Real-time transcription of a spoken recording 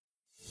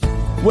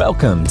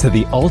Welcome to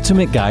the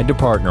Ultimate Guide to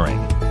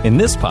Partnering. In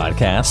this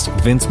podcast,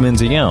 Vince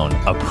Menzione,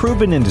 a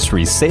proven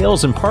industry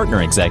sales and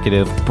partner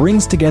executive,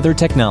 brings together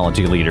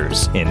technology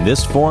leaders in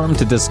this forum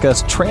to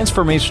discuss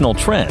transformational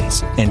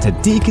trends and to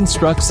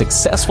deconstruct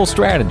successful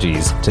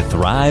strategies to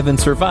thrive and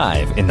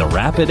survive in the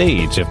rapid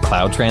age of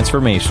cloud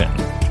transformation.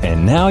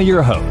 And now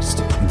your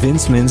host,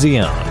 Vince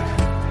Menzione.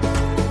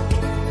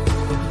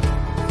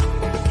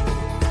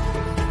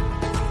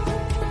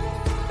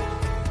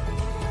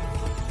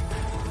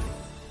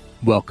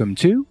 Welcome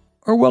to,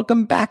 or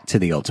welcome back to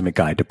the Ultimate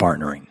Guide to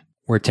Partnering,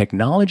 where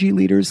technology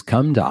leaders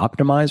come to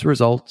optimize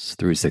results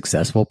through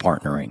successful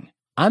partnering.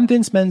 I'm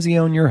Vince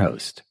Menzione, your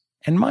host,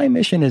 and my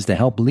mission is to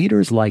help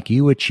leaders like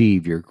you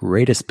achieve your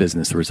greatest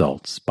business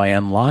results by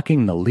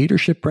unlocking the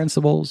leadership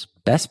principles,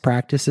 best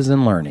practices,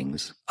 and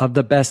learnings of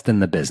the best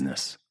in the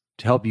business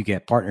to help you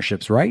get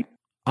partnerships right,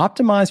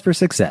 optimize for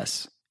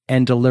success,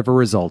 and deliver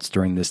results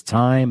during this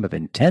time of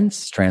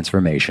intense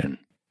transformation.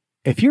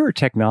 If you're a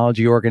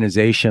technology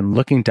organization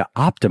looking to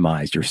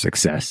optimize your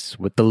success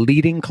with the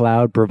leading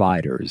cloud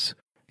providers,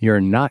 you're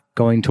not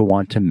going to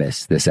want to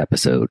miss this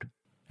episode,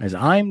 as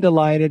I'm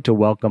delighted to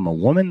welcome a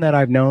woman that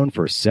I've known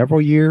for several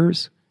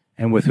years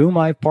and with whom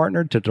I've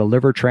partnered to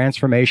deliver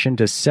transformation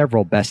to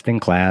several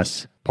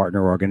best-in-class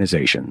partner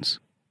organizations.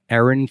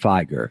 Erin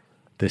Fieger,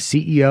 the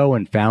CEO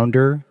and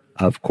founder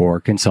of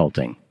Core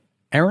Consulting.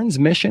 Erin's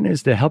mission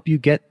is to help you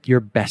get your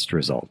best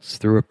results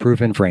through a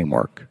proven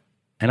framework.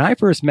 And I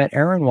first met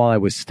Erin while I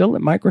was still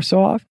at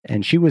Microsoft,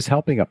 and she was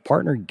helping a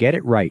partner get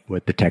it right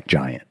with the tech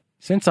giant.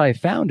 Since I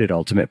founded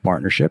Ultimate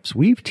Partnerships,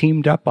 we've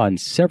teamed up on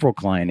several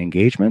client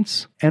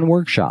engagements and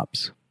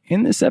workshops.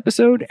 In this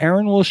episode,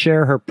 Erin will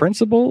share her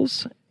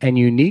principles and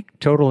unique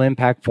total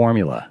impact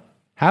formula,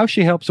 how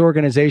she helps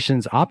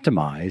organizations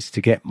optimize to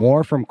get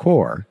more from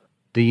Core,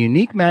 the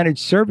unique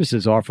managed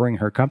services offering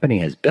her company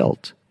has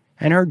built,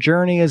 and her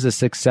journey as a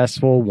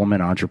successful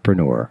woman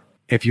entrepreneur.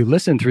 If you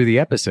listen through the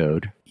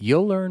episode,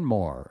 you'll learn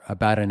more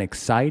about an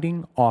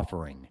exciting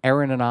offering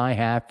Erin and I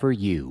have for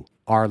you,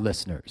 our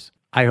listeners.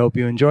 I hope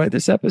you enjoy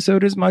this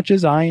episode as much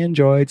as I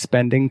enjoyed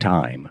spending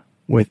time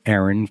with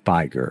Erin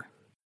Fieger.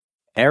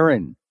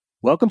 Erin,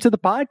 welcome to the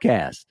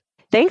podcast.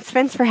 Thanks,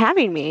 Vince, for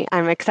having me.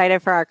 I'm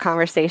excited for our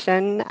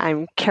conversation.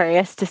 I'm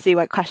curious to see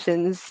what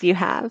questions you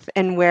have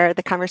and where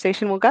the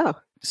conversation will go.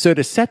 So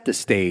to set the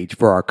stage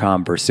for our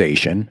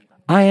conversation,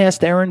 I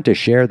asked Erin to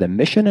share the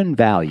mission and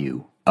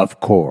value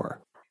of Core.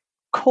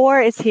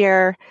 Core is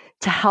here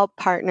to help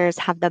partners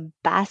have the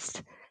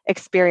best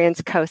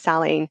experience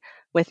co-selling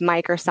with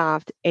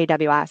Microsoft,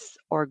 AWS,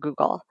 or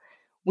Google.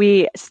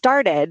 We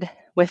started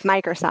with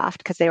Microsoft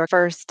because they were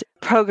first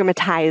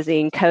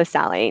programmatizing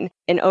co-selling.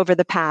 And over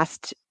the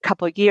past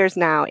couple of years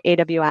now,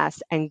 AWS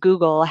and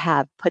Google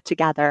have put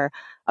together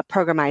a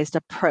programmized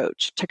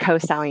approach to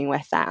co-selling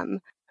with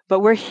them. But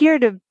we're here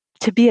to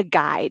be a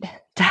guide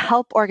to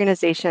help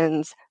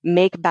organizations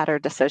make better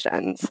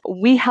decisions.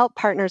 We help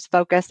partners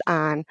focus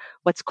on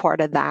what's core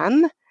to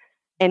them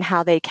and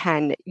how they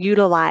can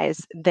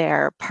utilize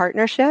their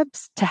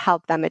partnerships to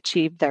help them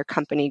achieve their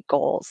company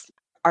goals.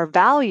 Our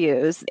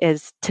values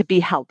is to be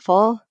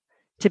helpful,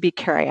 to be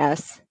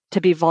curious, to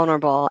be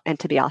vulnerable, and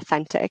to be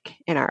authentic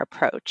in our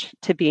approach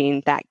to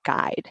being that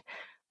guide.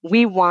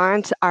 We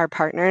want our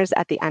partners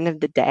at the end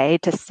of the day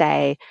to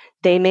say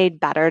they made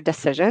better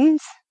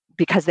decisions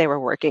because they were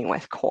working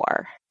with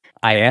Core.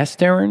 I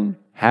asked Erin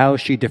how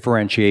she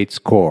differentiates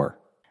Core.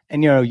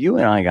 And you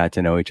and I got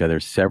to know each other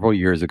several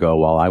years ago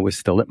while I was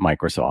still at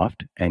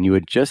Microsoft, and you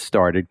had just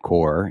started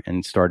Core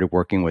and started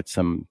working with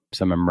some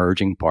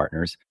emerging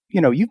partners.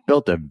 You've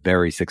built a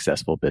very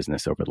successful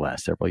business over the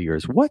last several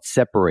years. What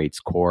separates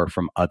Core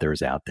from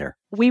others out there?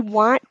 We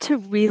want to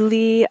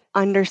really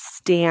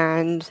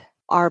understand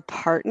our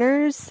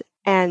partners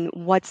and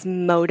what's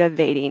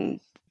motivating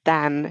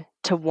them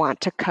to want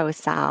to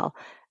co-sell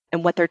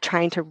and what they're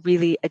trying to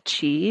really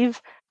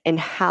achieve and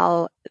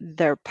how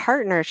their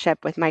partnership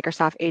with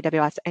Microsoft,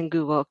 AWS, and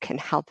Google can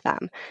help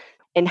them,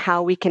 and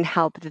how we can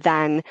help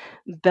then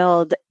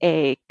build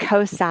a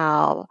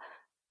co-sell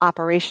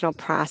operational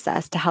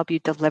process to help you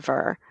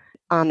deliver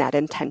on that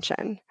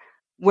intention.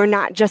 We're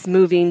not just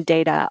moving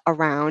data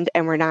around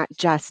and we're not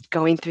just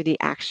going through the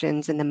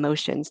actions and the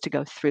motions to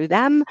go through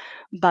them,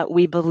 but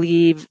we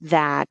believe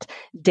that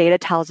data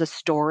tells a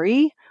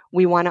story.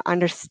 We want to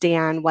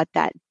understand what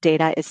that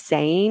data is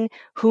saying,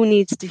 who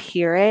needs to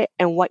hear it,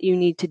 and what you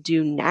need to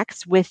do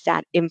next with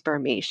that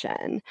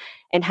information.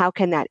 And how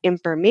can that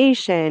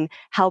information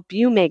help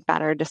you make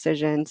better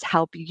decisions,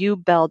 help you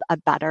build a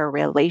better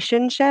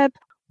relationship?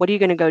 What are you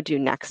going to go do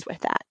next with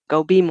that?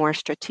 Go be more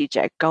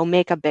strategic, go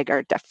make a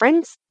bigger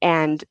difference.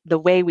 And the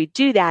way we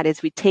do that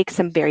is we take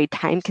some very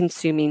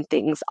time-consuming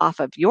things off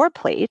of your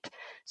plate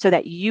so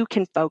that you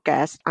can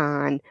focus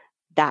on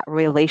that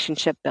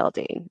relationship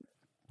building.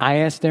 I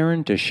asked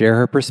Erin to share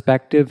her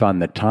perspective on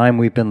the time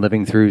we've been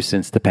living through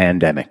since the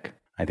pandemic.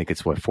 I think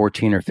it's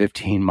 14 or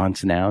 15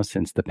 months now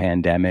since the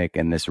pandemic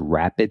and this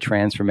rapid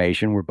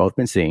transformation we've both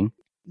been seeing.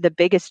 The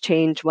biggest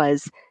change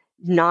was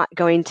not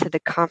going to the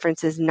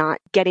conferences, not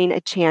getting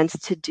a chance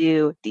to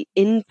do the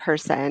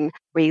in-person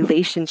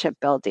relationship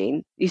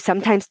building. You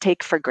sometimes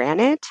take for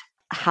granted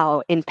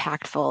how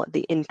impactful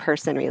the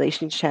in-person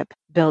relationship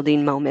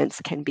building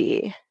moments can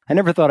be. I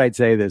never thought I'd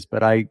say this,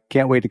 but I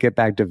can't wait to get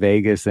back to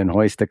Vegas and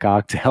hoist a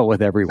cocktail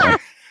with everyone.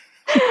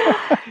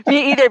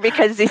 Me either,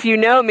 because if you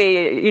know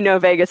me, you know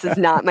Vegas is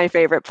not my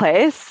favorite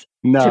place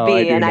to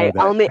be.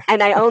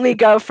 I only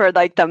go for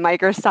like the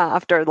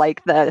Microsoft or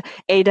like the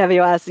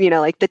AWS,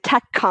 like the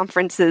tech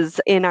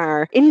conferences in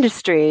our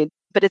industry.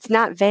 But it's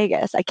not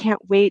Vegas. I can't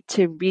wait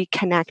to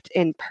reconnect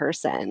in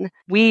person.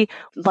 We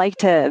like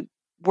to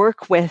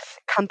work with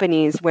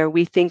companies where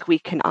we think we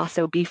can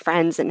also be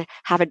friends and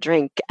have a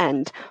drink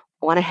and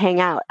want to hang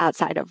out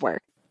outside of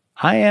work.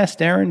 I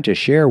asked Erin to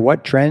share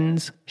what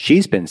trends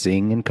she's been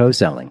seeing in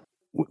co-selling.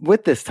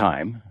 With this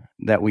time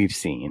that we've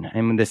seen,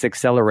 and this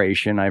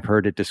acceleration, I've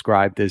heard it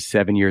described as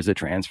 7 years of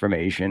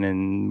transformation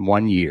in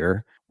 1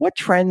 year. What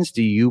trends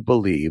do you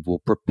believe will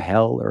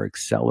propel or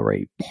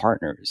accelerate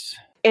partners?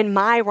 In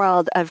my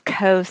world of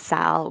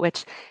co-sell,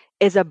 which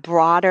is a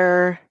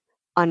broader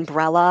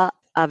umbrella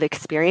of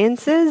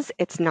experiences,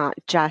 it's not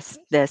just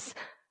this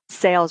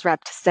sales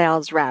rep to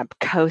sales rep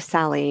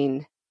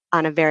co-selling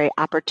on a very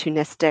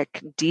opportunistic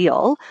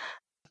deal.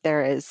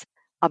 There is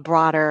a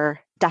broader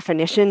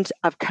definition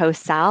of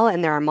co-sell,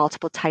 and there are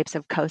multiple types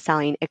of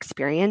co-selling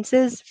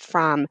experiences,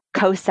 from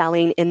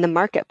co-selling in the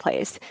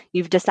marketplace.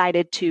 You've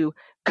decided to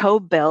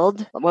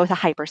co-build with a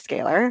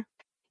hyperscaler.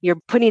 You're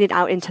putting it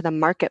out into the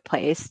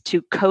marketplace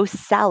to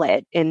co-sell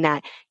it, in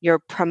that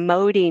you're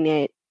promoting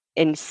it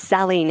and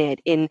selling it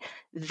in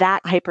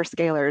that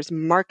hyperscaler's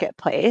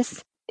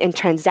marketplace and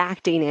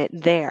transacting it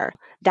there.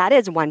 That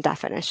is one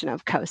definition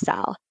of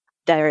co-sell.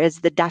 There is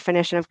the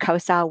definition of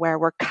co-sell where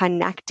we're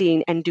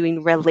connecting and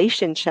doing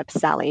relationship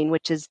selling,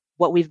 which is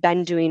what we've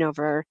been doing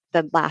over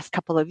the last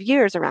couple of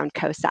years around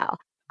co-sell.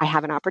 I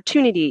have an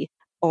opportunity,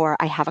 or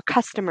I have a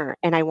customer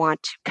and I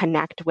want to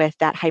connect with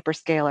that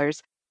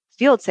hyperscaler's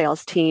field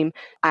sales team.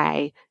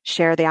 I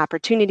share the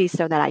opportunity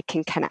so that I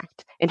can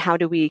connect. And how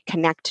do we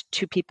connect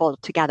two people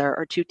together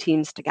or two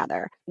teams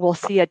together? We'll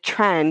see a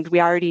trend.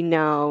 We already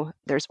know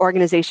there's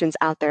organizations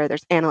out there,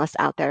 there's analysts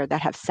out there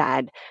that have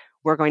said,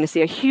 we're going to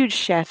see a huge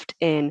shift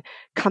in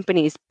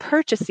companies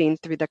purchasing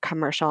through the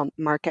commercial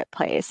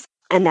marketplace,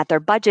 and that their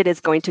budget is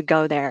going to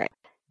go there.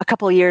 A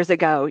couple of years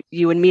ago,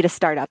 you would meet a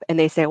startup and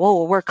they say,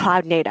 well, we're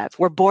cloud native.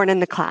 We're born in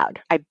the cloud.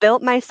 I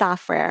built my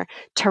software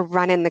to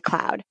run in the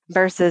cloud,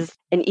 versus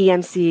an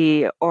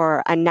EMC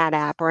or a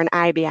NetApp or an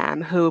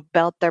IBM who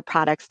built their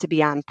products to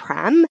be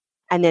on-prem.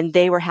 And then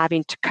they were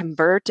having to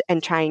convert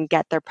and try and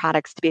get their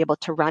products to be able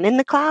to run in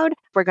the cloud.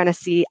 We're going to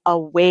see a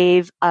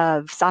wave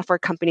of software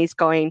companies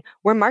going,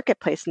 we're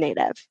marketplace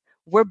native.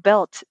 We're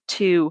built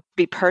to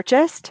be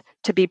purchased,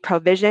 to be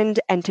provisioned,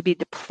 and to be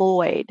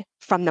deployed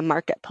from the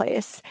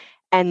marketplace.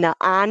 And the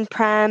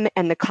on-prem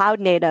and the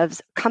cloud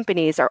natives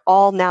companies are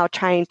all now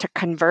trying to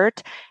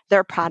convert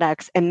their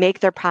products and make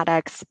their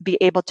products be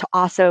able to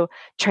also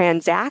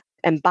transact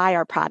and buy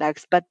our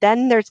products. But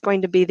then there's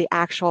going to be the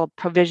actual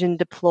provision,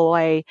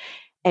 deploy,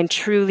 and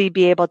truly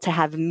be able to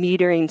have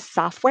metering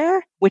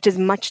software, which is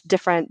much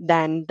different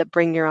than the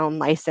bring your own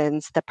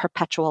license, the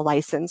perpetual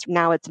license.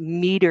 Now it's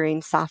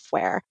metering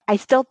software. I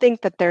still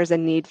think that there's a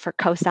need for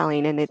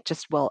co-selling, and it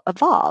just will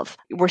evolve.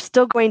 We're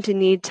still going to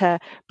need to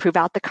prove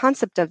out the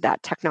concept of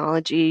that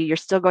technology. You're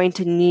still going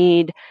to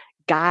need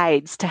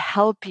guides to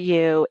help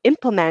you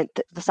implement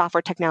the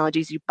software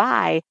technologies you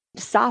buy.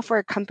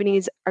 Software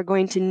companies are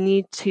going to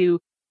need to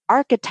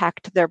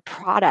architect their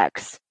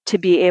products to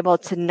be able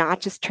to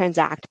not just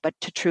transact, but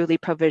to truly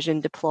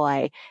provision,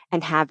 deploy,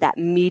 and have that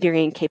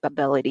metering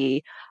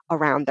capability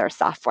around their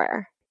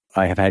software.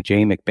 I have had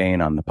Jay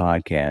McBain on the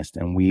podcast,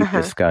 and we've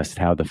discussed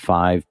how the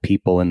 5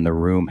 people in the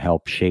room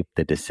help shape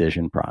the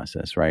decision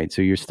process, right?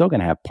 So you're still going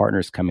to have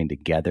partners coming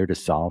together to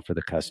solve for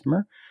the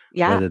customer,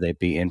 whether they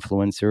be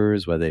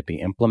influencers, whether they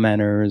be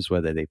implementers,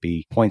 whether they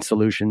be point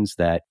solutions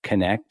that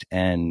connect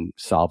and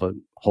solve a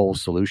whole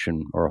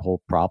solution or a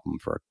whole problem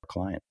for a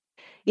client.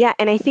 Yeah,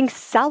 and I think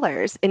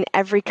sellers in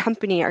every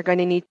company are going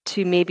to need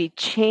to maybe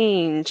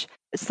change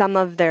some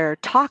of their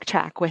talk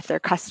track with their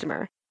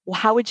customer. Well,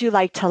 how would you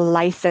like to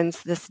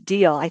license this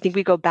deal? I think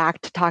we go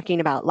back to talking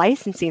about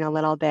licensing a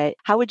little bit.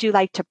 How would you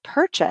like to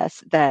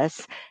purchase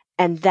this,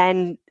 and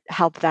then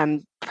help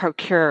them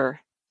procure?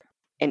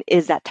 And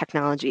is that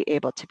technology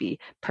able to be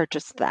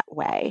purchased that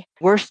way?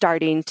 We're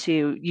starting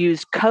to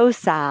use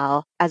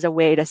co-sell as a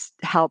way to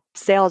help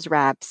sales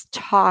reps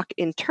talk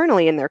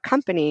internally in their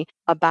company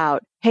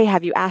about, hey,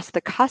 have you asked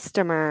the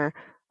customer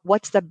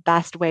what's the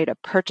best way to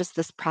purchase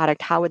this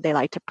product? How would they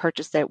like to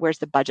purchase it? Where's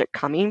the budget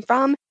coming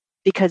from?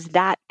 Because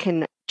that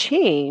can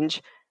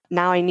change.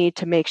 Now I need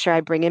to make sure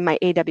I bring in my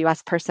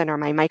AWS person or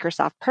my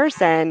Microsoft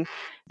person.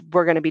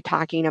 We're going to be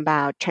talking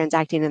about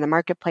transacting in the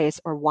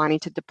marketplace or wanting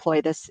to deploy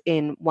this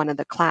in one of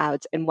the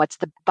clouds. And what's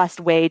the best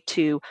way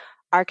to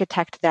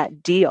architect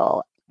that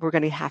deal? We're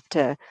going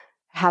to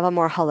have a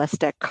more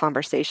holistic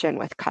conversation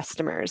with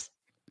customers.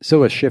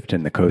 So a shift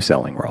in the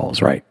co-selling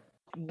roles, right?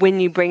 when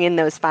you bring in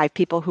those 5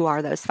 people, who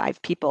are those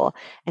 5 people?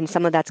 And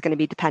some of that's going to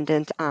be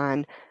dependent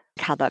on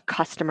how the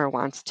customer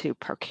wants to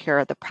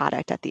procure the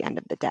product at the end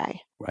of the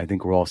day. I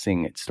think we're all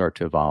seeing it start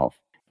to evolve.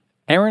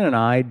 Erin and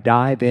I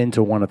dive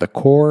into one of the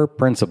core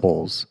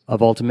principles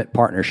of ultimate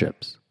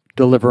partnerships,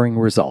 delivering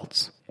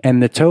results,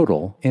 and the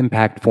total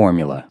impact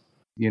formula.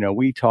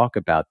 We talk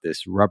about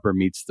this rubber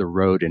meets the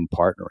road in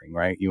partnering,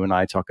 right? You and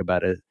I talk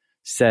about a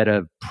set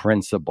of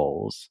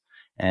principles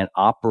and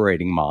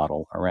operating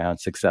model around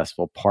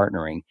successful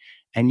partnering.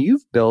 And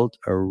you've built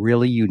a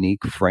really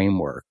unique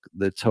framework,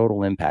 the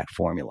total impact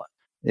formula.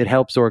 It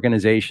helps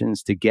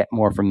organizations to get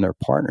more from their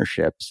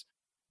partnerships.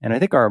 And I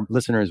think our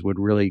listeners would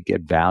really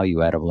get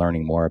value out of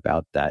learning more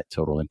about that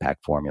total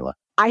impact formula.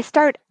 I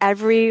start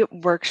every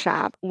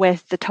workshop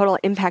with the total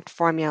impact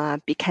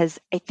formula because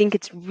I think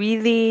it's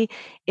really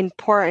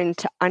important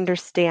to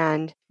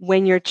understand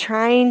when you're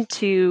trying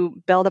to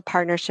build a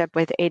partnership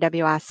with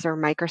AWS or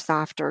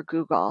Microsoft or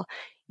Google,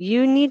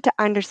 you need to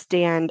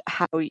understand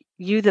how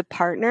you, the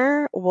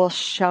partner, will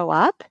show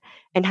up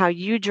and how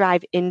you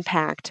drive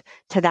impact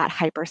to that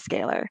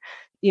hyperscaler.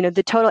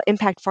 The total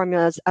impact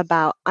formula is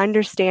about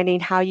understanding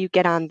how you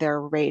get on their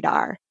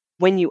radar.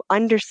 When you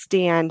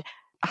understand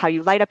how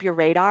you light up your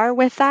radar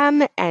with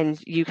them and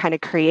you kind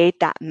of create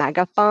that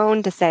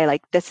megaphone to say,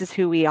 like, this is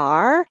who we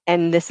are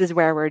and this is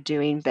where we're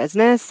doing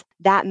business,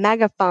 that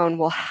megaphone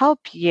will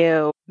help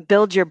you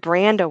build your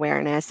brand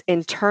awareness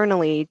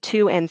internally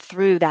to and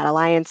through that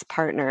alliance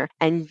partner.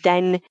 And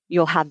then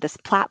you'll have this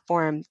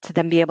platform to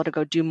then be able to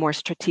go do more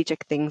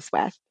strategic things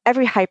with.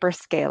 Every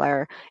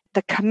hyperscaler,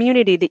 the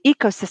community, the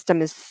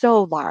ecosystem is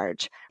so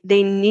large.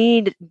 They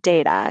need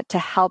data to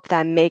help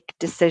them make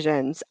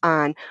decisions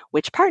on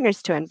which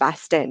partners to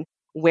invest in,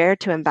 where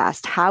to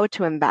invest, how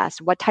to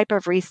invest, what type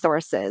of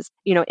resources.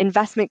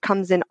 Investment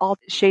comes in all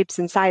shapes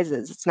and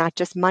sizes. It's not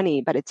just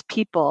money, but it's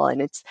people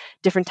and it's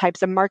different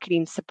types of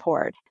marketing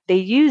support. They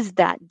use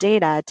that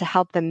data to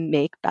help them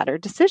make better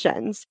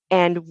decisions.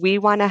 And we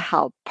want to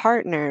help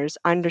partners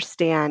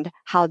understand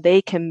how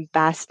they can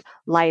best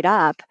light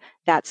up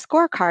that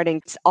scorecard.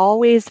 And it's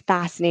always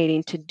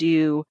fascinating to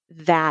do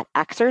that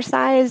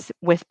exercise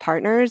with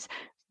partners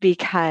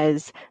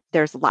because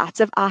there's lots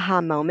of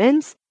aha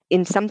moments.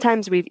 And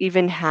sometimes we've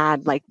even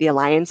had like the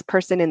alliance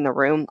person in the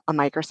room, a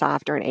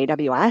Microsoft or an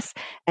AWS,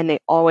 and they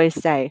always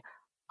say,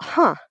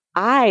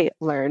 I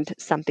learned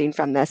something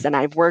from this and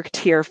I've worked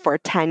here for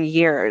 10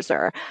 years,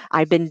 or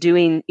I've been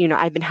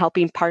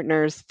helping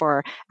partners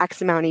for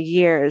X amount of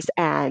years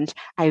and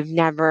I've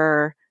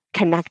never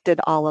connected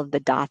all of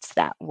the dots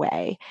that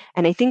way.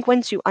 And I think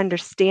once you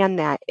understand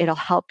that, it'll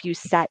help you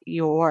set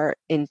your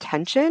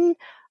intention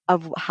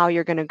of how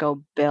you're going to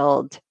go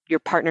build your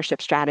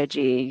partnership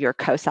strategy, your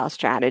co-sell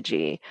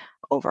strategy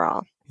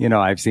overall.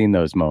 I've seen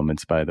those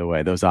moments, by the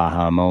way, those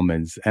aha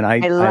moments. And I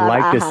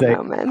like to say,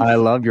 moments. I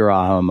love your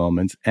aha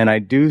moments. And I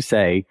do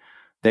say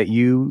that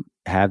you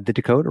have the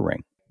decoder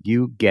ring.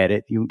 You get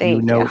it. You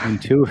know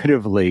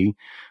intuitively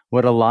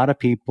what a lot of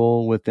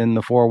people within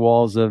the 4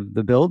 walls of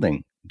the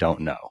building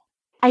don't know.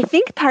 I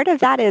think part of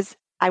that is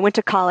I went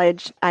to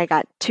college. I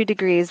got 2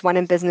 degrees, one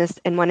in business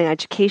and one in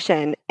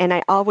education. And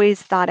I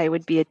always thought I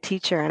would be a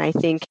teacher. And I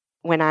think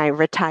when I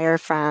retire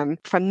from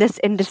this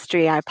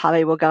industry, I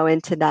probably will go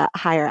into the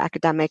higher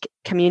academic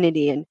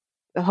community and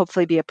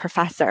hopefully be a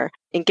professor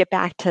and get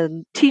back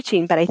to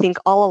teaching. But I think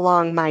all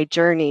along my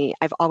journey,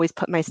 I've always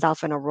put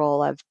myself in a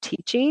role of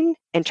teaching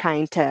and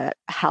trying to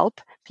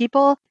help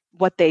people.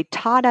 What they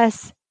taught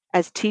us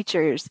as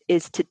teachers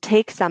is to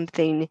take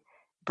something,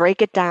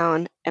 break it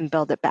down, and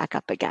build it back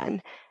up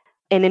again.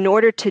 And in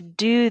order to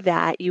do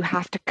that, you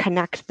have to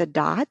connect the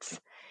dots.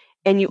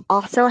 And you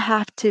also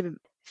have to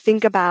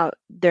think about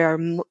there are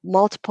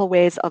multiple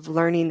ways of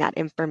learning that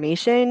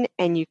information,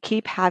 and you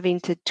keep having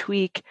to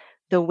tweak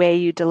the way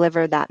you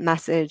deliver that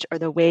message or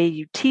the way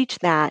you teach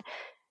that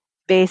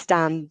based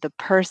on the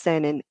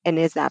person and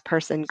is that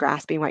person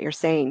grasping what you're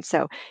saying.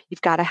 So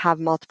you've got to have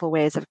multiple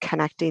ways of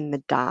connecting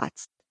the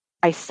dots.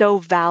 I so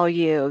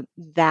value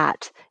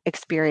that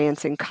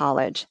experience in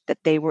college, that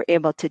they were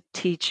able to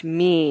teach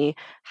me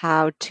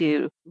how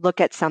to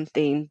look at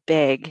something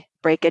big,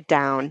 break it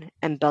down,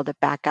 and build it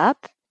back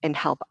up and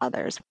help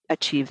others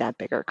achieve that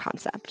bigger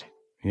concept.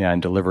 Yeah,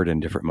 and delivered in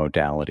different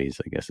modalities,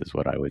 I guess is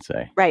what I would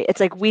say. Right. It's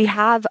like we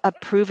have a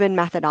proven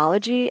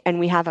methodology and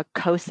we have a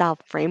co-sell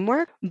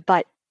framework,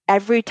 but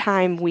every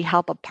time we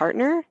help a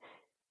partner,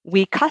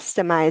 we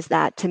customize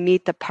that to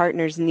meet the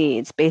partner's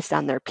needs based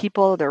on their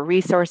people, their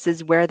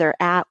resources, where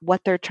they're at,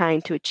 what they're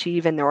trying to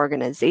achieve in their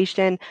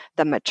organization,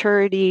 the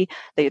maturity.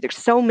 There's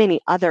so many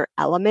other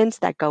elements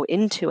that go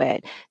into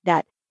it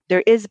that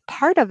there is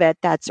part of it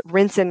that's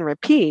rinse and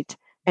repeat,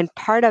 and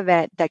part of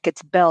it that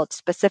gets built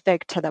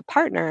specific to the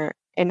partner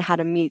and how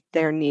to meet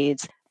their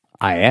needs.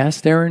 I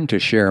asked Erin to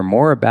share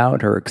more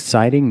about her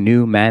exciting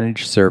new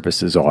managed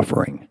services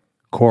offering,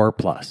 Core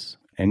Plus.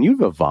 And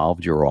you've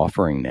evolved your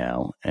offering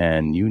now,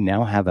 and you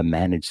now have a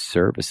managed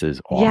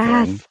services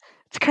offering. Yes.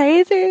 It's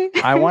crazy.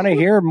 I want to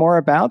hear more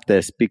about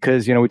this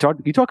because, you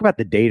talk about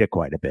the data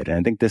quite a bit. And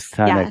I think this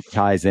kind of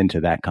ties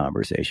into that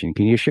conversation.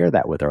 Can you share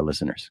that with our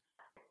listeners?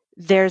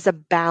 There's a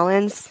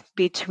balance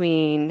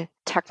between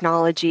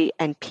technology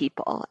and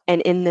people.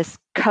 And in this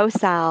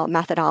COSAL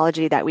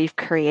methodology that we've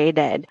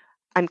created,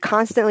 I'm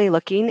constantly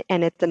looking,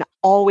 and it's an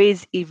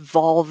always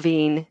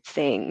evolving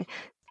thing.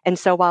 And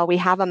so while we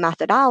have a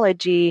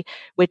methodology,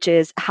 which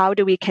is how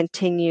do we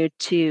continue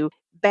to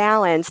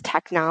balance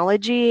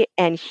technology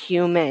and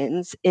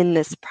humans in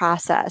this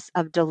process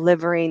of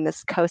delivering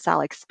this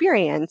COSAL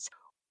experience,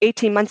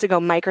 18 months ago,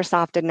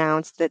 Microsoft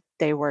announced that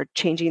they were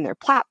changing their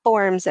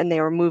platforms and they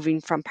were moving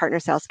from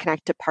Partner Sales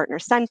Connect to Partner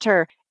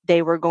Center.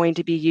 They were going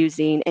to be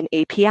using an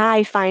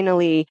API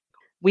finally.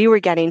 We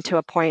were getting to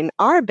a point in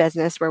our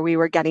business where we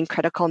were getting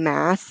critical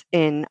mass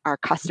in our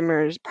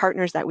customers,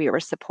 partners that we were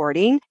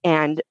supporting,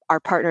 and our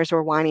partners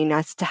were wanting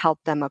us to help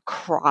them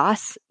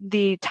across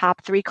the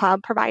top 3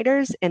 cloud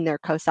providers in their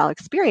COSAL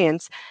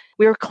experience.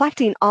 We were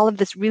collecting all of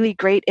this really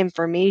great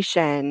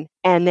information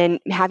and then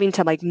having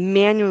to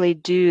manually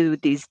do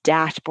these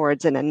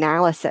dashboards and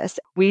analysis.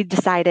 We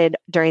decided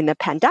during the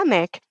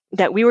pandemic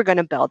that we were going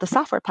to build a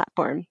software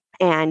platform.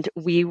 And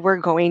we were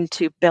going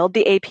to build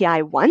the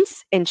API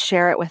once and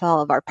share it with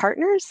all of our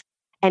partners.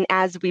 And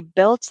as we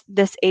built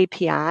this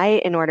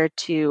API in order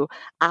to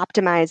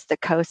optimize the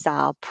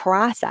COSAL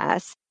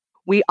process,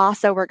 we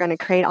also were going to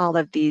create all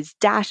of these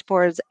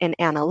dashboards and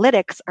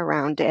analytics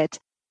around it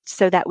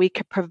so that we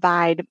could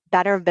provide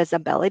better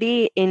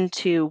visibility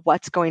into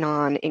what's going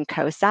on in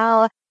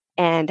COSAL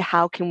and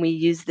how can we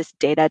use this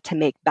data to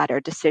make better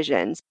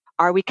decisions.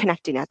 Are we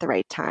connecting at the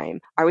right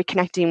time? Are we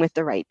connecting with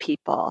the right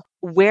people?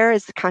 Where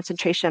is the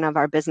concentration of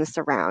our business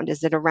around?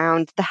 Is it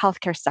around the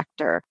healthcare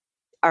sector?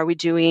 Are we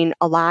doing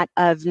a lot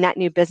of net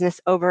new business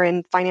over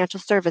in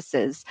financial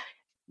services?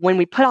 When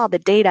we put all the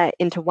data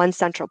into one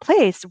central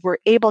place, we're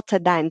able to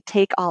then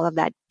take all of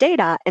that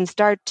data and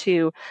start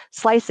to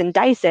slice and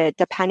dice it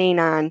depending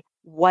on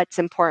what's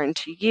important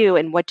to you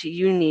and what do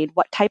you need?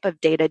 What type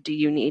of data do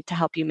you need to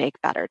help you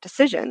make better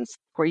decisions?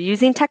 We're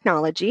using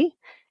technology.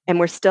 And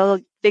we're still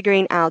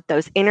figuring out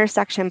those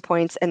intersection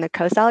points in the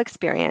COSAL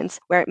experience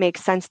where it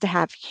makes sense to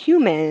have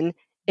human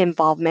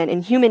involvement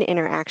and human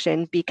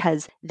interaction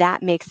because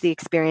that makes the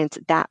experience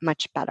that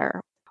much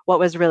better. What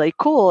was really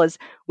cool is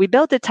we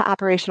built it to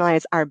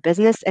operationalize our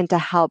business and to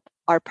help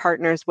our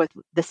partners with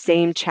the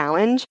same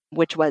challenge,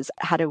 which was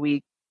how do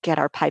we get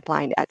our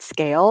pipeline at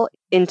scale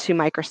into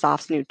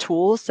Microsoft's new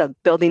tools. So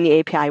building the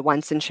API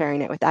once and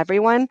sharing it with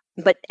everyone.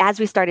 But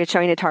as we started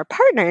showing it to our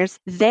partners,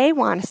 they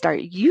want to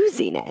start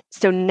using it.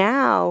 So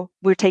now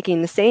we're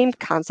taking the same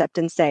concept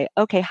and say,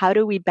 okay, how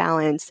do we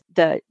balance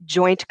the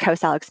joint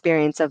COSAL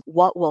experience of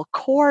what will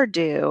core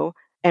do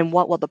and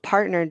what will the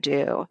partner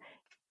do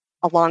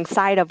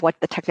alongside of what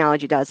the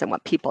technology does and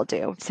what people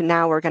do. So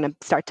now we're going to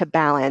start to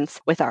balance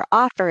with our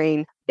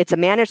offering. It's a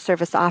managed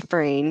service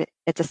offering.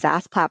 It's a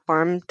SaaS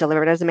platform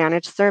delivered as a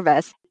managed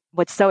service.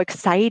 What's so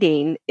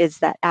exciting is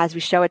that as we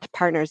show it to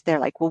partners, they're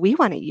like, well, we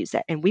want to use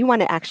it and we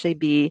want to actually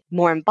be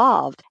more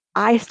involved.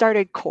 I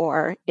started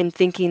Core in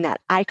thinking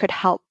that I could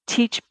help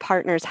teach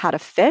partners how to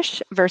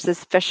fish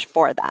versus fish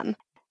for them.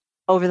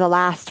 Over the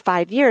last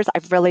 5 years,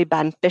 I've really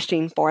been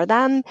fishing for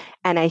them.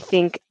 And I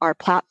think our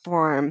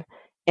platform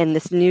in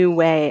this new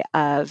way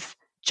of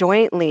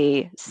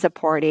jointly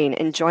supporting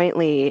and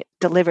jointly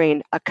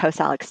delivering a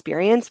COSAL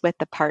experience with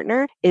the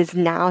partner is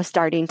now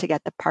starting to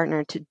get the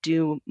partner to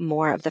do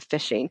more of the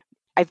fishing.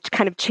 I've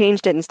kind of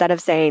changed it. Instead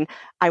of saying,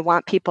 I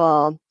want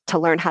people to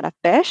learn how to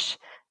fish,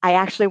 I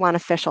actually want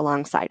to fish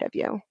alongside of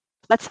you.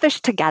 Let's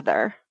fish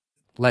together.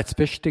 Let's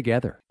fish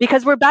together.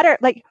 Because we're better.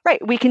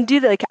 We can do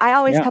that. I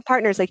always tell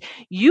partners,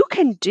 you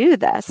can do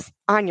this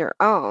on your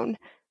own,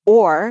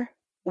 or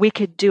we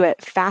could do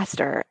it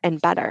faster and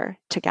better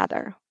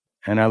together.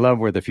 And I love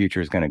where the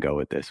future is going to go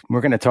with this. We're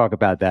going to talk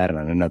about that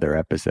on another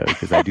episode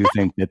because I do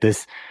think that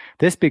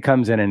this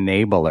becomes an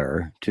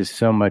enabler to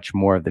so much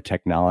more of the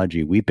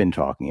technology we've been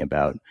talking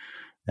about.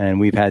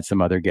 And we've had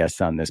some other guests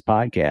on this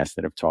podcast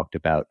that have talked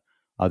about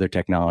other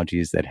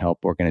technologies that help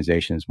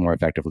organizations more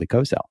effectively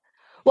co-sell.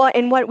 Well,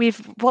 and what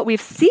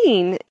we've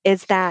seen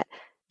is that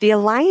the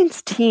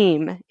alliance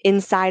team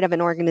inside of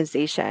an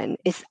organization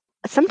is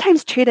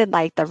sometimes treated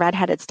like the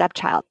redheaded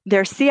stepchild.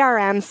 Their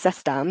CRM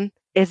system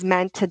is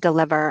meant to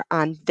deliver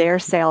on their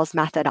sales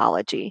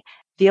methodology.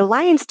 The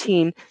alliance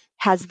team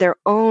has their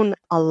own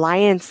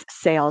alliance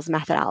sales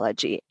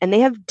methodology, and they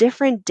have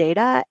different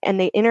data and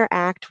they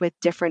interact with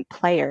different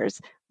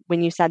players.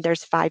 When you said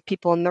there's 5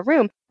 people in the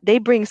room, they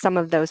bring some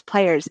of those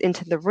players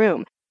into the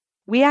room.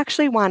 We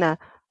actually want to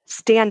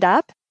stand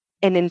up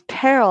and in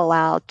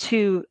parallel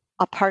to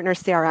a partner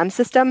CRM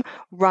system,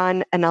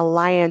 run an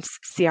alliance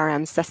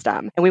CRM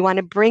system. And we want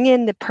to bring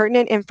in the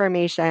pertinent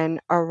information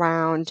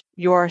around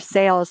your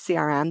sales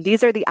CRM.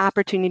 These are the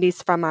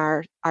opportunities from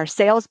our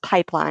sales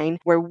pipeline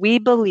where we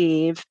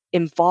believe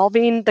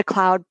involving the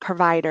cloud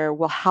provider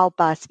will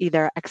help us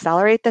either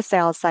accelerate the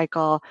sales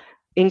cycle,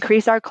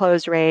 increase our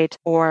close rate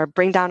or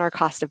bring down our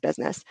cost of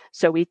business.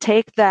 So we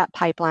take that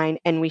pipeline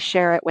and we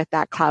share it with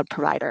that cloud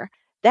provider.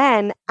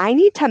 Then I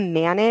need to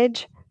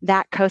manage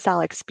that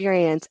co-sell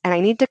experience, and I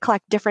need to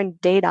collect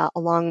different data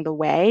along the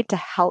way to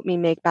help me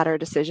make better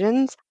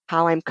decisions,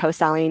 how I'm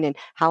co-selling and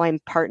how I'm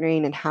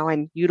partnering and how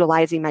I'm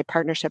utilizing my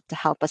partnership to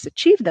help us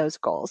achieve those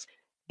goals.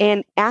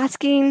 And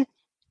asking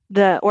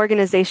the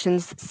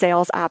organization's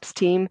sales ops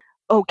team,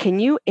 oh, can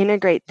you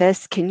integrate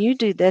this? Can you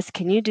do this?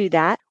 Can you do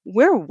that?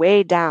 We're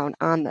way down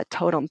on the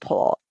totem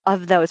pole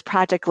of those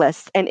project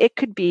lists. And it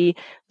could be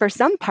for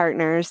some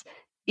partners,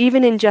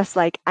 even in just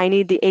like, I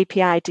need the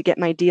API to get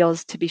my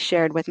deals to be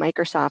shared with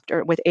Microsoft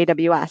or with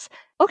AWS.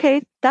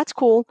 Okay, that's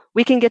cool.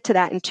 We can get to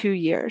that in 2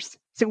 years.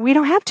 So we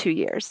don't have 2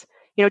 years.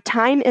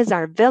 Time is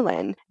our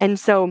villain. And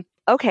so,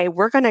 okay,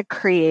 we're going to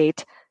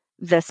create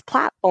this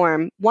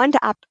platform, one,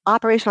 to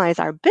operationalize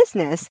our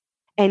business,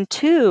 and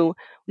two,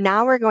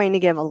 now we're going to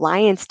give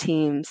alliance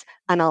teams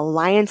an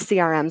alliance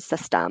CRM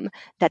system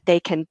that they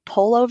can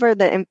pull over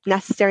the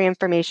necessary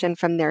information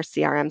from their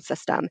CRM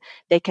system.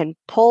 They can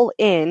pull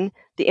in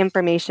the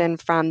information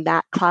from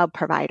that cloud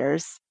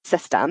provider's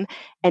system.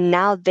 And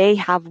now they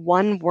have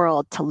one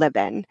world to live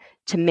in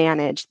to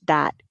manage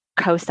that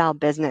co-sell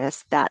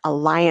business, that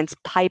alliance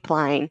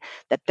pipeline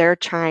that they're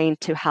trying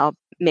to help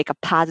make a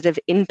positive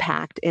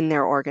impact in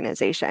their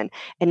organization.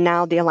 And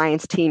now the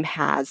alliance team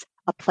has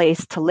a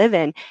place to live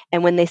in.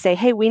 And when they say,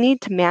 hey, we need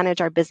to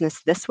manage our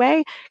business this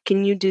way,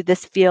 can you do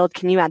this field?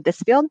 Can you add this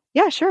field?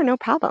 Yeah, sure, no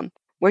problem.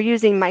 We're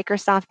using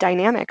Microsoft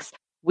Dynamics.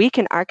 We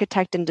can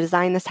architect and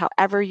design this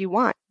however you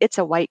want. It's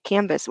a white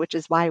canvas, which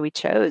is why we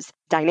chose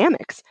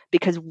Dynamics,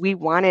 because we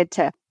wanted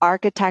to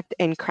architect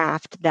and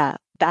craft the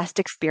best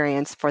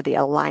experience for the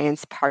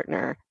alliance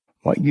partner.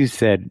 What you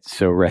said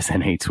so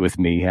resonates with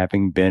me,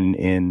 having been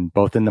in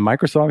both in the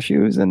Microsoft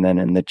shoes and then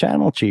in the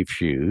channel chief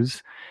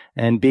shoes,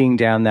 and being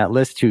down that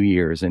list 2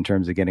 years in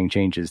terms of getting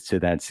changes to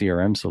that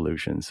CRM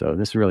solution. So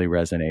this really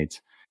resonates.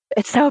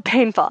 It's so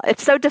painful.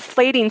 It's so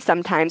deflating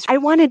sometimes. I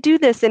want to do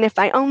this. And if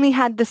I only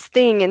had this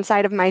thing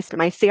inside of my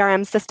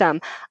CRM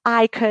system,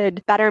 I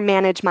could better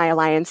manage my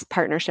alliance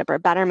partnership or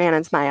better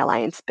manage my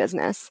alliance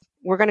business.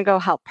 We're going to go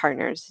help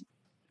partners.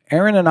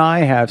 Erin and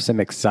I have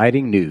some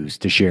exciting news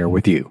to share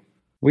with you.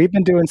 We've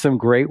been doing some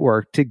great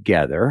work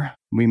together.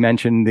 We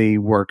mentioned the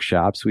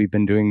workshops. We've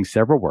been doing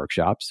several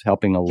workshops,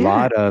 helping a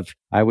lot of,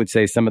 I would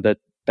say, some of the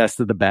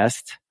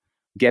best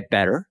get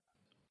better.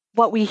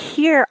 What we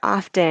hear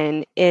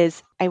often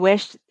is, I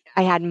wish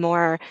I had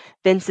more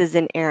Vinces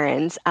and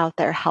Erins out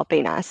there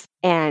helping us.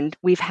 And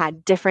we've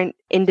had different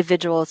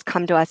individuals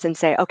come to us and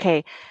say,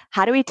 okay,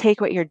 how do we take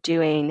what you're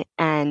doing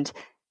and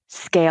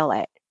scale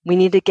it? We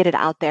need to get it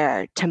out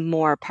there to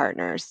more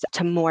partners,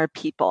 to more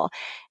people.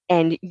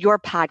 And your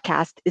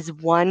podcast is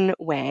one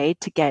way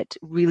to get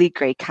really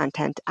great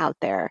content out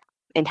there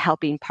and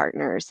helping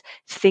partners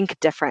think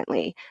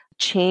differently,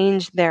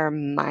 change their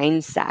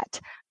mindset.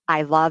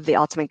 I love the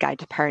Ultimate Guide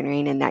to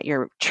Partnering in that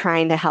you're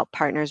trying to help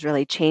partners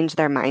really change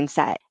their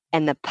mindset.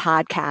 And the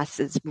podcast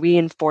is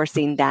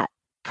reinforcing that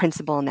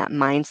principle and that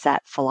mindset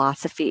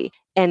philosophy.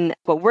 And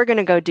what we're going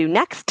to go do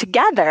next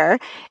together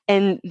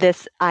in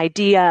this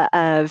idea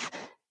of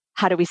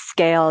how do we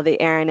scale the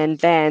Erin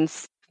and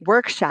Vince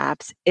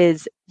workshops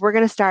is we're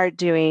going to start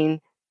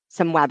doing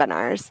some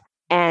webinars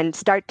and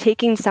start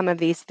taking some of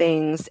these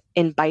things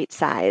in bite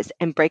size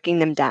and breaking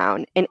them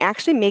down and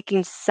actually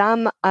making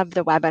some of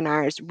the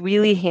webinars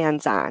really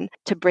hands-on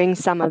to bring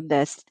some of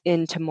this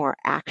into more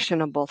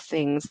actionable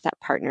things that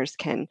partners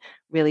can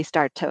really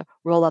start to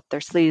roll up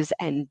their sleeves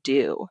and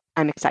do.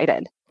 I'm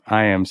excited.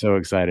 I am so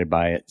excited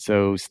by it.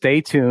 So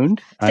stay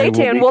tuned. Stay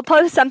tuned. We'll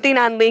post something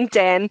on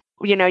LinkedIn.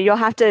 You'll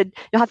have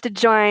to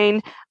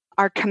join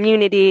our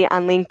community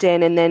on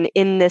LinkedIn. And then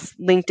in this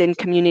LinkedIn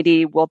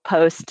community, we'll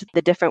post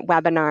the different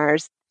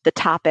webinars, the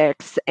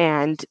topics,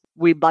 and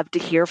we'd love to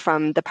hear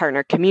from the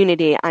partner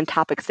community on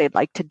topics they'd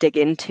like to dig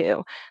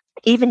into.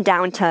 Even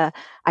down to,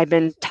 I've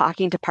been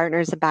talking to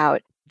partners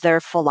about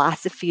their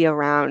philosophy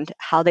around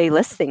how they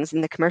list things in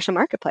the commercial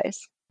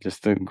marketplace.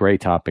 Just a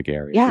great topic,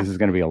 Ari. Yeah. This is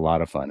going to be a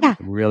lot of fun. Yeah.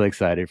 I'm really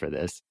excited for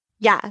this.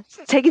 Yeah.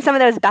 Taking some of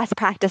those best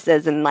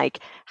practices and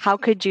how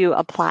could you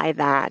apply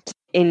that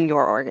in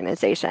your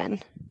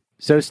organization?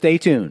 So stay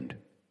tuned.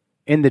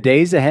 In the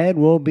days ahead,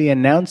 we'll be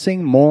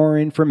announcing more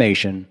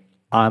information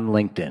on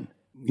LinkedIn.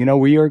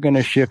 We are going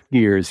to shift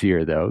gears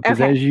here, though, because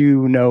as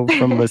you know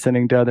from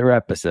listening to other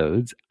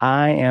episodes,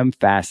 I am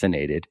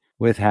fascinated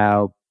with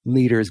how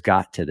leaders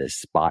got to this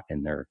spot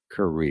in their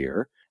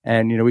career.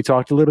 And, we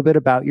talked a little bit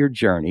about your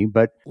journey,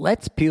 but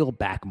let's peel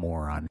back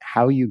more on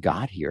how you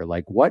got here.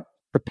 What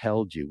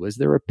propelled you? Was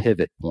there a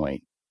pivot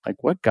point?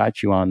 What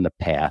got you on the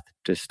path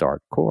to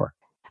start CORE?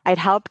 I'd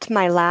helped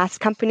my last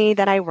company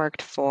that I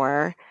worked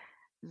for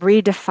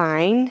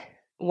redefine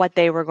what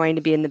they were going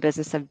to be in the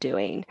business of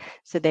doing.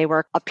 So they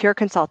were a pure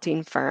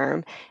consulting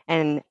firm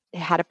and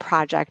had a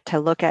project to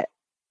look at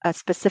a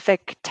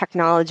specific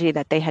technology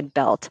that they had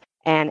built.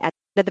 And at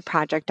the end of the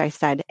project, I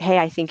said, hey,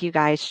 I think you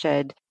guys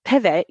should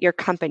pivot your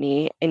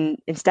company, and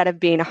instead of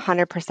being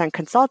 100%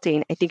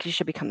 consulting, I think you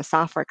should become a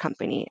software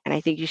company. And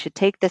I think you should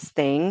take this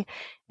thing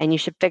and you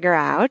should figure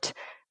out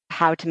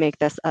how to make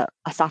this a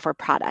software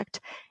product.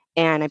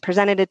 And I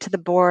presented it to the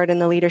board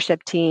and the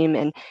leadership team,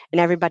 and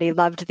everybody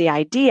loved the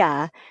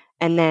idea.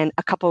 And then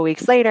a couple of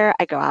weeks later,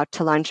 I go out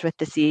to lunch with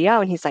the CEO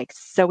and he's like,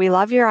 "So we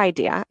love your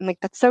idea." I'm like,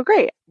 "That's so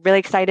great." Really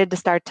excited to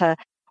start to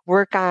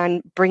work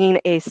on bringing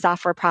a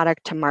software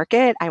product to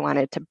market. I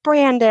wanted to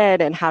brand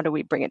it and how do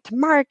we bring it to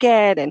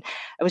market? And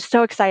I was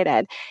so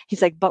excited.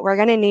 He's like, "But we're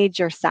going to need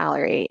your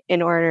salary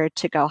in order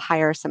to go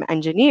hire some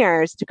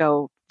engineers to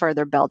go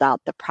further build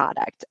out the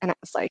product." And I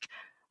was like,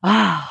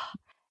 "Ah."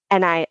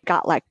 And I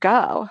got let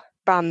go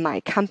from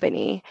my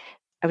company.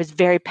 I was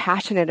very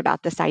passionate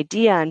about this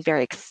idea and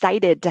very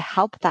excited to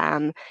help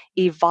them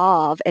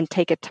evolve and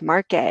take it to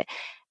market.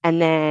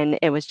 And then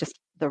it was just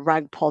the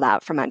rug pulled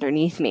out from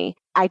underneath me.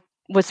 I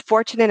was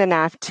fortunate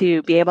enough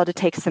to be able to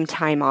take some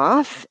time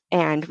off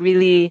and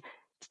really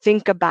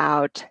think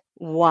about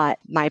what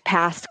my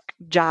past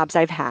jobs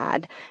I've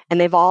had, and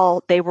they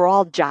were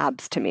all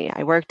jobs to me.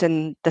 I worked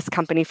in this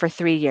company for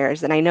 3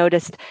 years, and I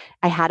noticed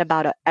I had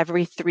about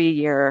every 3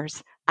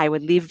 years I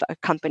would leave a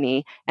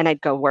company and I'd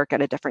go work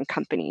at a different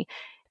company.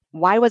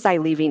 Why was I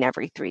leaving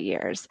every 3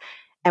 years?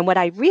 And what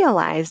I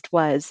realized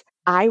was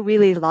I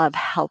really love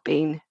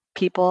helping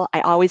people.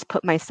 I always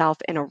put myself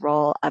in a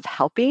role of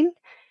helping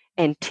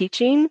and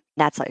teaching.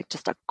 That's like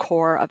just a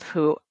core of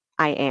who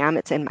I am.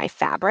 It's in my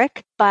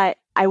fabric. But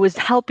I was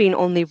helping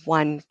only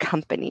one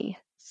company.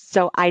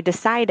 So I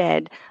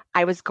decided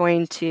I was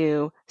going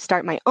to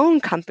start my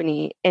own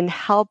company and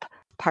help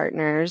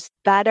partners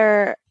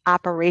better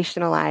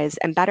operationalize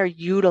and better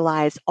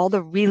utilize all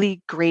the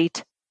really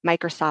great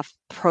Microsoft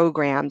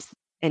programs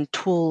and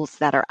tools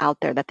that are out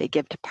there that they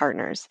give to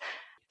partners.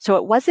 So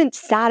it wasn't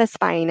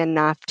satisfying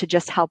enough to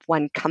just help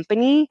one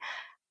company.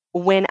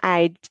 When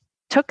I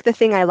took the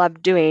thing I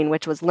loved doing,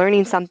 which was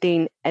learning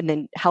something and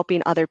then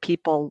helping other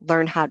people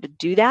learn how to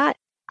do that,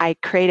 I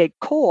created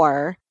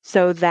Core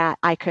so that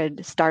I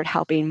could start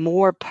helping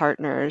more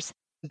partners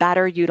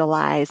better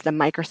utilize the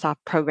Microsoft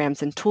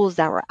programs and tools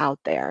that were out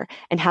there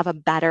and have a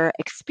better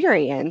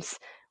experience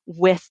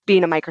with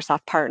being a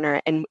Microsoft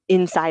partner and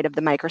inside of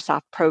the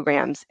Microsoft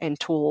programs and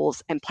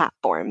tools and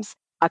platforms.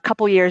 A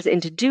couple years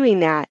into doing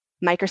that,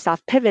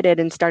 Microsoft pivoted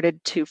and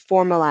started to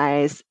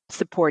formalize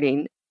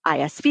supporting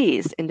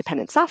ISVs,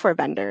 independent software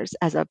vendors,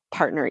 as a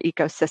partner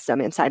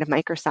ecosystem inside of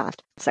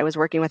Microsoft. So I was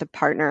working with a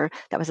partner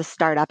that was a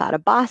startup out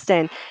of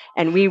Boston,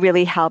 and we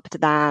really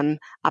helped them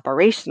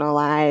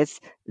operationalize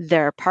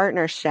their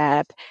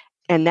partnership.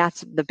 And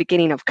that's the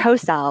beginning of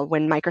CoSell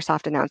when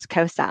Microsoft announced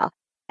CoSell.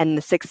 And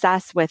the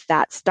success with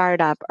that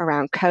startup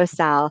around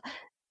CoSell,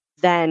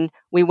 then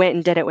we went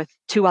and did it with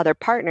 2 other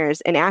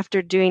partners. And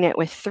after doing it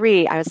with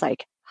 3, I was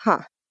like,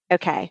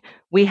 okay,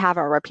 we have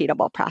a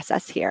repeatable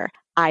process here.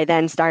 I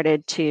then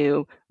started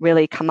to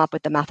really come up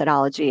with the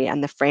methodology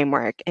and the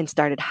framework and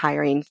started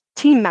hiring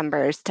team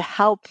members to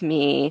help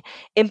me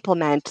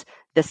implement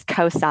this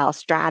CoSell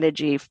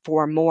strategy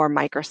for more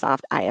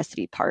Microsoft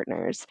ISV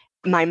partners.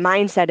 My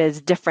mindset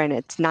is different.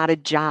 It's not a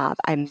job.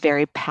 I'm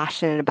very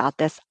passionate about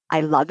this.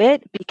 I love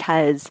it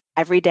because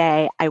every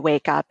day I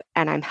wake up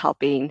and I'm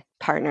helping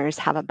partners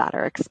have a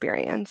better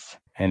experience.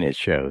 And it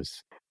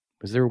shows.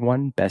 Was there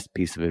one best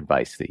piece of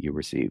advice that you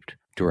received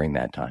during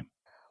that time?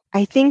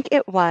 I think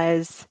it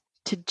was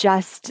to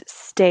just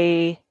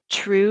stay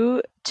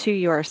true to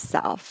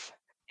yourself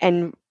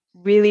and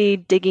really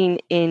digging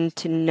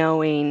into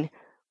knowing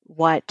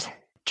what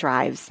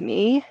drives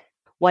me,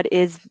 what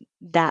is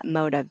that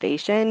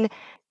motivation.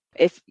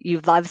 If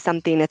you love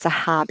something, it's a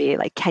hobby.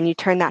 Like, can you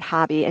turn that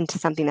hobby into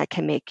something that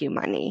can make you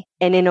money?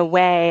 And in a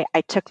way,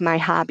 I took my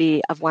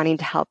hobby of wanting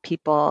to help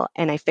people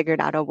and I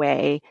figured out a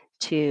way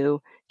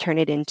to turn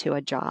it into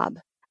a job.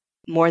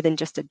 More than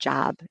just a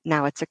job.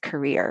 Now it's a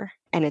career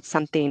and it's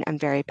something I'm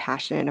very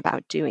passionate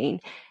about doing.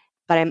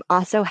 But I'm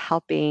also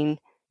helping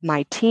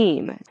my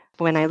team.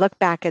 When I look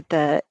back at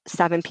the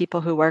 7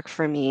 people who work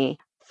for me,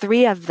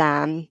 3 of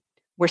them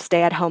were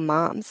stay-at-home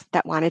moms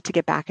that wanted to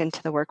get back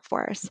into the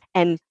workforce.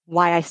 And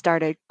why I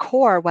started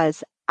Core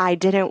was I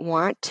didn't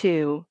want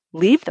to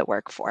leave the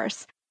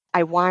workforce.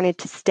 I wanted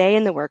to stay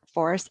in the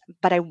workforce,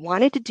 but I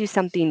wanted to do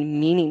something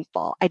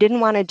meaningful. I didn't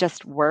want to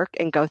just work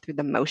and go through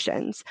the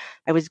motions.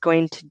 I was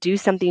going to do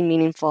something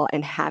meaningful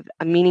and have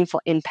a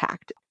meaningful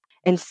impact.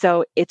 And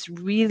so it's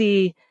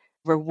really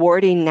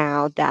rewarding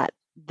now that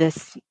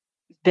this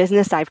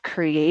business I've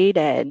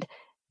created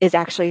is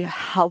actually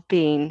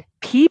helping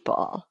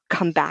people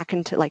come back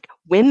into, like,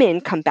 women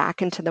come back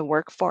into the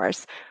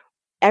workforce.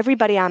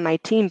 Everybody on my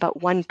team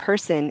but one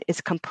person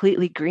is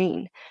completely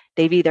green.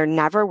 They've either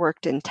never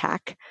worked in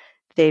tech,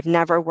 they've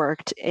never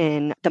worked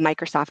in the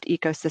Microsoft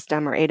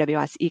ecosystem or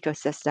AWS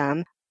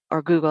ecosystem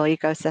or Google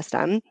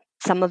ecosystem.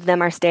 Some of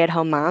them are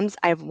stay-at-home moms.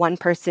 I have one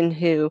person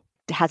who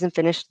hasn't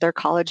finished their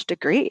college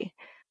degree.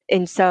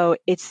 And so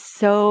it's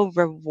so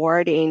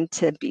rewarding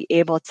to be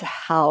able to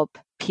help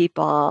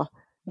people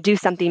do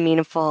something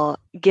meaningful,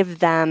 give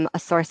them a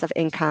source of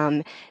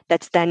income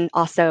that's then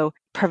also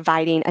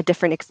providing a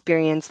different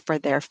experience for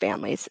their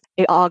families.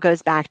 It all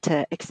goes back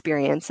to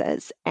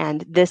experiences.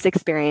 And this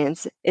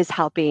experience is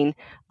helping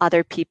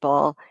other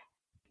people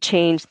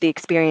change the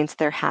experience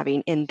they're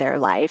having in their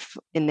life,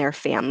 in their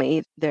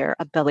family, their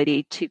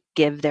ability to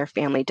give their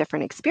family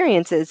different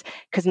experiences,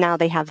 because now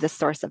they have this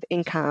source of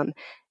income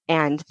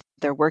and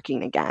they're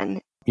working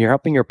again. You're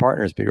helping your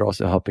partners, but you're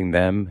also helping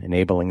them,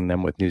 enabling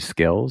them with new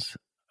skills,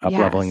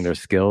 up-leveling their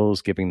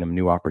skills, giving them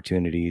new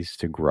opportunities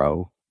to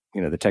grow,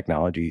 the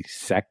technology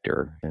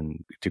sector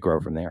and to grow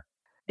from there.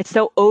 It's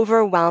so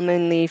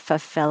overwhelmingly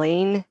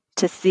fulfilling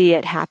to see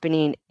it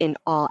happening in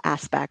all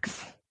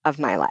aspects of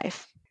my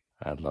life.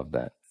 I love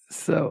that.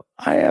 So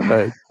I have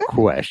a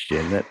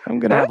question that I'm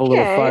going to have a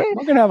little fun.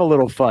 We're going to have a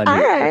little fun. All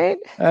here. right.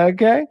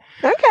 Okay.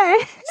 Okay.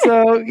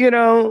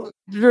 So,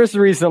 just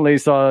recently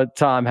saw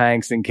Tom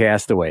Hanks in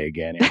Castaway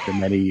again after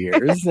many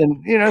years.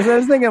 And, so I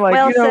was thinking like,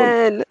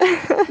 Wilson.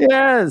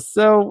 Yes.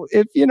 So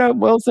if,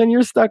 Wilson,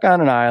 you're stuck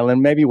on an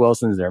island, maybe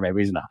Wilson's there,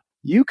 maybe he's not.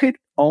 You could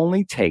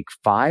only take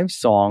 5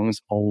 songs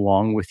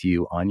along with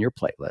you on your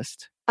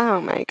playlist.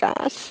 Oh my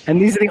gosh.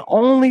 And these are the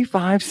only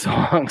 5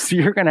 songs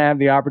you're going to have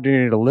the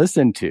opportunity to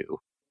listen to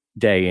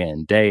day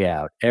in, day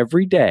out,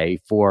 every day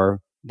for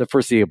the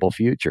foreseeable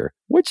future.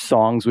 Which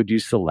songs would you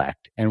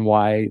select and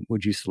why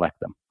would you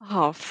select them?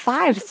 Oh,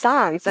 5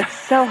 songs. That's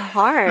so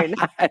hard.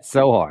 It's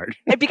so hard.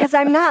 Because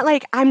I'm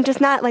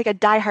just not like a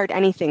diehard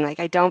anything. Like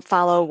I don't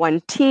follow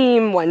one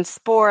team, one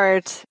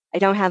sport. I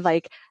don't have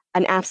like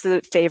an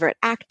absolute favorite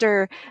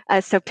actor.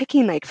 So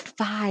picking like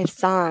 5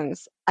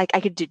 songs, like I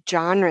could do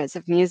genres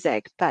of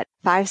music, but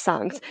 5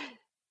 songs.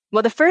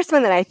 Well, the first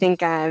one that I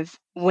think of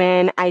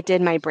when I did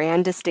my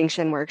brand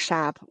distinction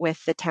workshop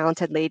with the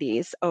talented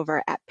ladies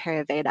over at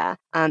Periveda,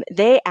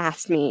 they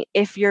asked me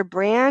if your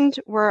brand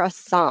were a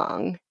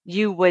song,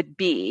 you would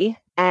be.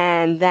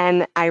 And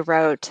then I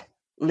wrote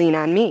Lean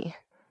on Me.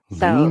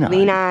 So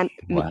Lean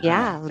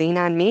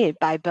on Me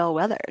by Bill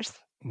Withers.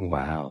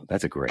 Wow,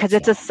 that's a great Because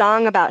it's a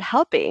song about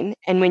helping.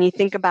 And when you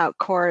think about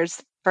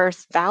CORE's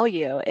first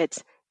value,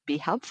 it's be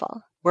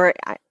helpful. Where,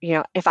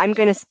 if I'm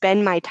going to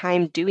spend my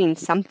time doing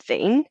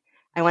something,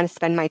 I want to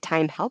spend my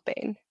time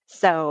helping.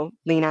 So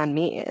Lean on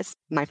Me is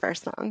my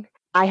first song.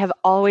 I have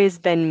always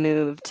been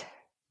moved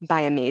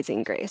by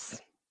Amazing Grace.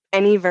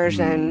 Any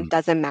version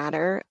doesn't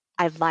matter.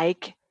 I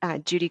like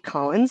Judy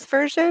Collins'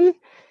 version.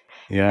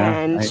 Yeah.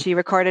 And she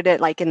recorded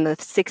it like in the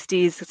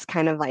 60s. It's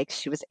kind of like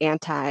she was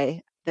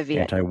anti the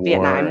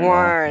Vietnam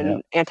War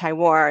and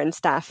anti-war and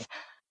stuff.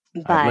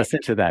 But I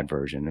listened to that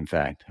version. In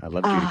fact, I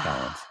love Judy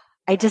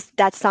Collins.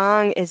 That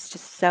song is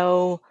just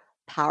so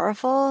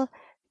powerful.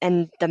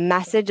 And the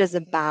message is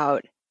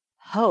about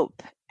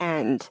hope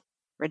and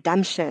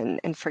redemption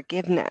and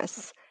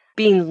forgiveness,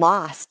 being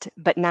lost,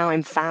 but now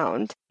I'm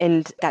found.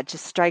 And that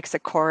just strikes a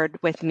chord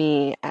with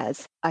me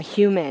as a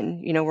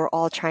human. We're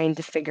all trying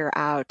to figure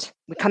out,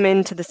 we come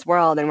into this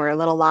world and we're a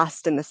little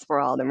lost in this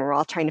world and we're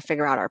all trying to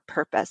figure out our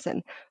purpose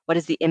and what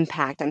is the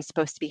impact I'm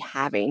supposed to be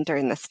having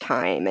during this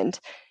time and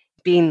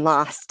being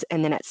lost.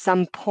 And then at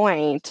some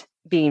point,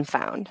 being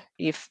found,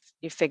 you've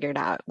figured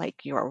out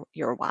like your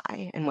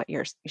why and what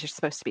you're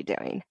supposed to be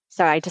doing.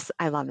 So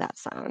I love that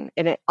song,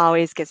 and it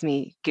always gives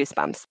me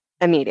goosebumps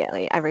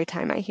immediately every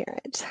time I hear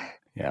it.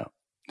 Yeah,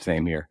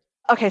 same here.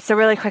 Okay, so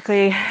really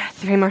quickly,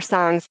 3 more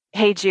songs.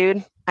 Hey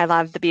Jude, I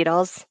love the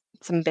Beatles.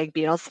 I'm a big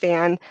Beatles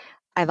fan.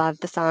 I love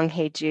the song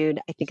Hey Jude.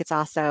 I think it's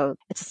a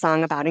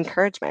song about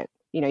encouragement.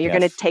 You're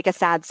going to take a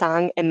sad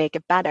song and make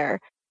it better.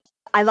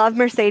 I love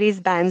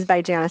Mercedes-Benz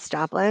by Janis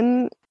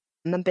Joplin.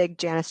 I'm a big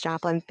Janis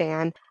Joplin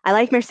fan. I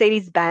like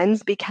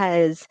Mercedes-Benz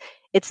because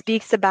it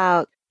speaks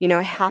about,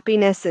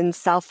 happiness and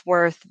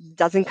self-worth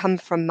doesn't come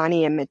from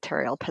money and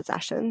material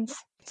possessions.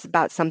 It's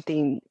about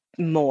something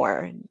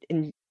more.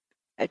 And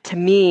to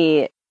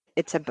me,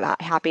 it's about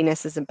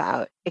happiness is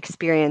about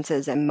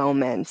experiences and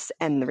moments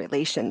and the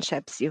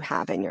relationships you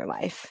have in your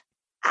life.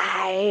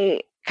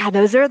 God,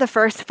 those are the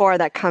first 4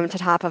 that come to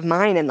top of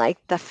mind. And like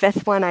the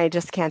 5th one, I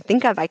just can't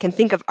think of. I can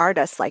think of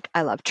artists like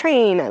I love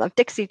Train, I love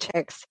Dixie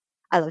Chicks,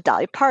 I love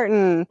Dolly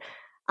Parton.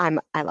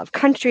 I love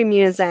country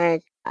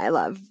music. I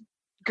love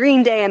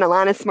Green Day and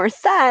Alanis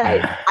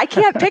Morissette. I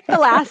can't pick the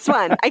last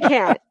one. I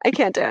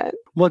can't do it.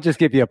 We'll just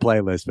give you a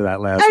playlist for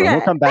that last one.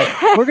 We'll come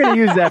back. We're going to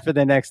use that for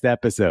the next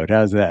episode.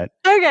 How's that?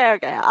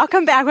 Okay. I'll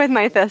come back with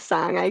my 5th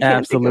song.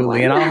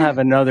 Absolutely. And I'll have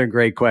another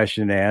great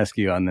question to ask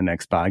you on the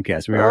next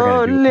podcast. We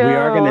are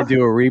going to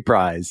do a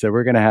reprise. So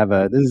we're going to have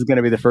this is going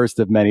to be the first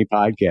of many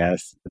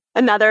podcasts.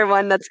 Another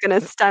one that's going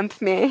to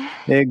stump me.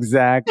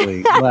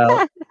 Exactly.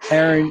 Well,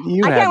 Erin,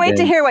 I can't wait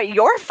to hear what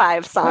your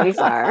 5 songs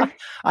are.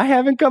 I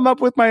haven't come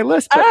up with my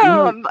list.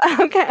 But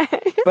okay.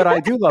 But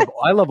I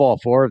love all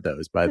 4 of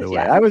those, by the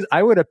way.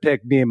 I would have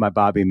picked Me and My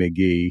Bobby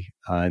McGee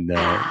on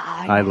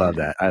I love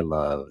that. I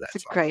love that.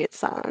 It's a great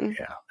song.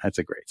 Yeah, that's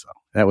a great song.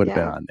 That would have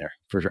been on there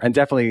for sure. And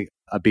definitely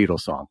a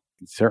Beatles song.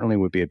 It certainly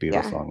would be a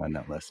Beatles song on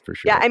that list for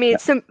sure. Yeah, I mean,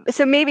 so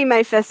maybe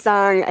my 5th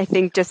song, I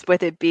think just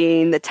with it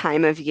being the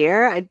time of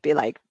year, I'd be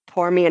like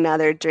Pour Me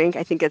Another Drink.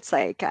 I think it's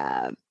like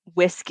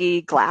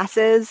Whiskey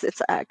Glasses.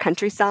 It's a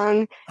country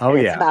song. Oh,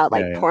 and yeah. It's about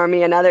like, pour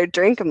me another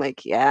drink. I'm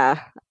like,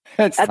 yeah.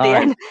 It's At the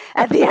end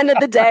of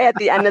the day, at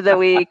the end of the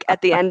week,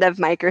 at the end of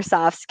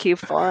Microsoft's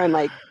Q4, I'm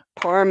like,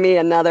 pour me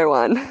another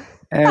one.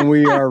 And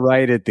we are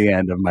right at the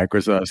end of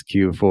Microsoft's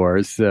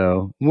Q4.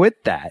 So with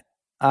that,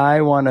 I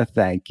want to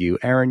thank you.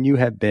 Erin, you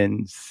have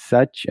been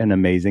such an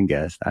amazing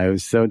guest. I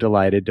was so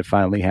delighted to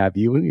finally have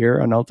you here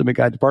on Ultimate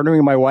Guide to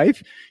Partnering. My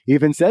wife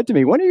even said to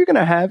me, when are you going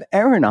to have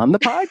Erin on the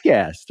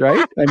podcast?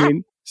 Right? I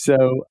mean,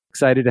 so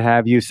excited to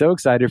have you. So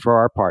excited for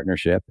our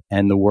partnership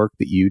and the work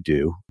that you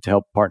do to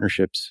help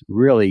partnerships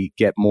really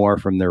get more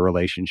from their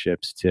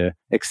relationships to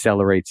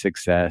accelerate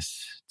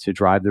success, to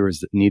drive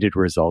the needed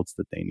results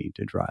that they need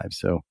to drive.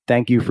 So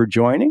thank you for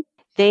joining.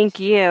 Thank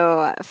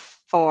you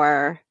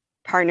for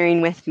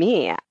partnering with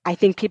me. I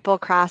think people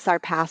cross our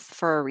paths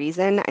for a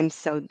reason. I'm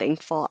so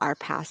thankful our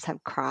paths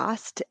have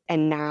crossed.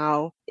 And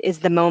now is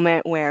the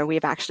moment where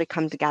we've actually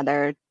come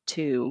together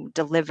to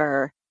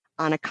deliver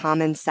on a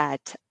common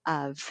set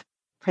of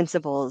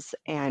principles,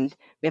 and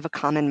we have a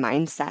common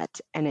mindset.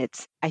 And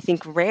it's, I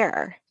think,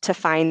 rare to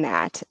find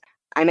that.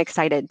 I'm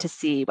excited to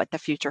see what the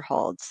future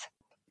holds.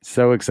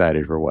 So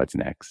excited for what's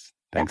next.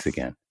 Thanks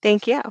again.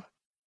 Thank you.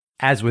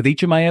 As with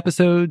each of my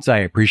episodes, I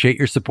appreciate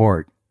your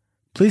support.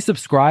 Please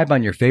subscribe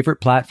on your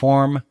favorite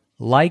platform,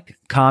 like,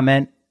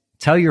 comment,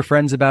 tell your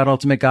friends about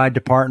Ultimate Guide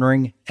to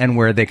Partnering and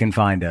where they can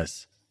find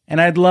us.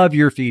 And I'd love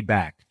your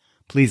feedback.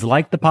 Please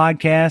like the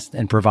podcast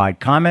and provide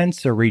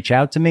comments or reach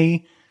out to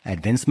me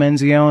at Vince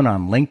Menzione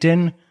on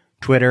LinkedIn,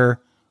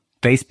 Twitter,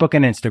 Facebook,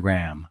 and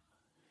Instagram.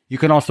 You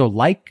can also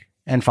like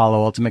and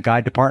follow Ultimate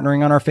Guide to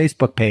Partnering on our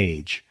Facebook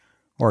page,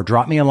 or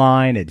drop me a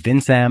line at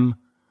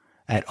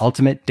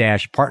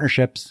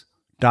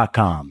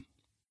vincem@ultimate-partnerships.com.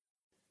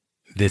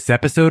 This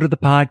episode of the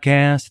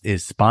podcast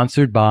is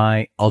sponsored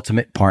by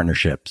Ultimate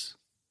Partnerships.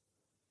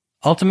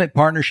 Ultimate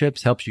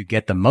Partnerships helps you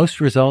get the most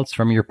results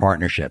from your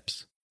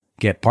partnerships.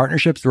 Get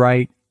partnerships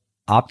right,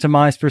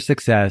 optimize for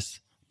success,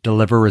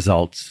 deliver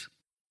results.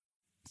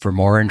 For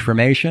more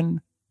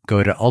information,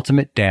 go to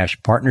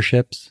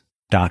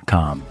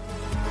ultimate-partnerships.com.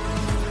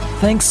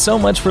 Thanks so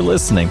much for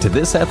listening to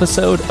this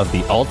episode of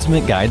The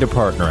Ultimate Guide to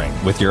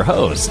Partnering with your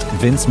host,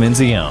 Vince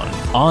Menzione.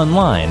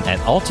 Online at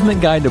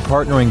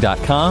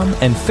ultimateguidetopartnering.com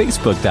and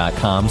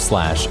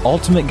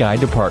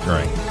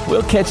facebook.com/ultimateguidetopartnering.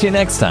 We'll catch you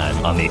next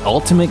time on The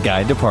Ultimate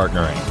Guide to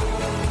Partnering.